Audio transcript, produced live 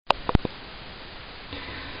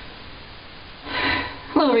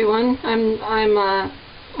everyone.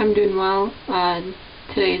 I'm doing well.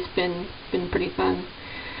 Today's been pretty fun.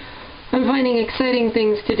 I'm finding exciting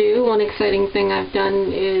things to do. One exciting thing I've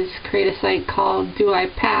done is create a site called Do I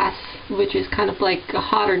Pass, which is kind of like a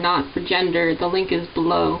hot or not for gender. The link is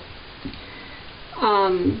below.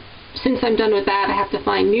 Since I'm done with that, I have to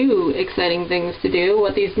find new exciting things to do.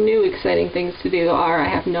 What these new exciting things to do are, I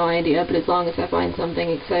have no idea, but as long as I find something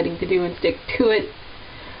exciting to do and stick to it,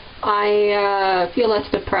 I feel less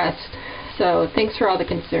depressed. So thanks for all the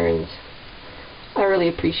concerns. I really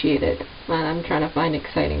appreciate it. And I'm trying to find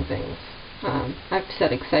exciting things. I've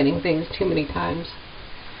said exciting things too many times.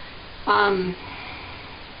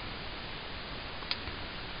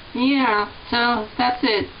 Yeah, so that's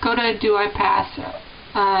it. Go to Do I Pass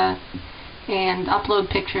and upload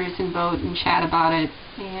pictures and vote and chat about it.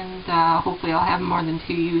 And hopefully I'll have more than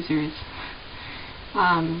 2 users.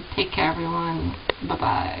 Take care, everyone.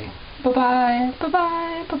 Bye-bye. Bye-bye.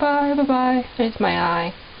 Bye-bye. Bye-bye. Bye-bye. There's my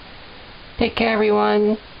eye. Take care,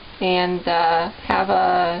 everyone, and have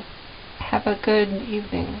a good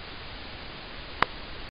evening.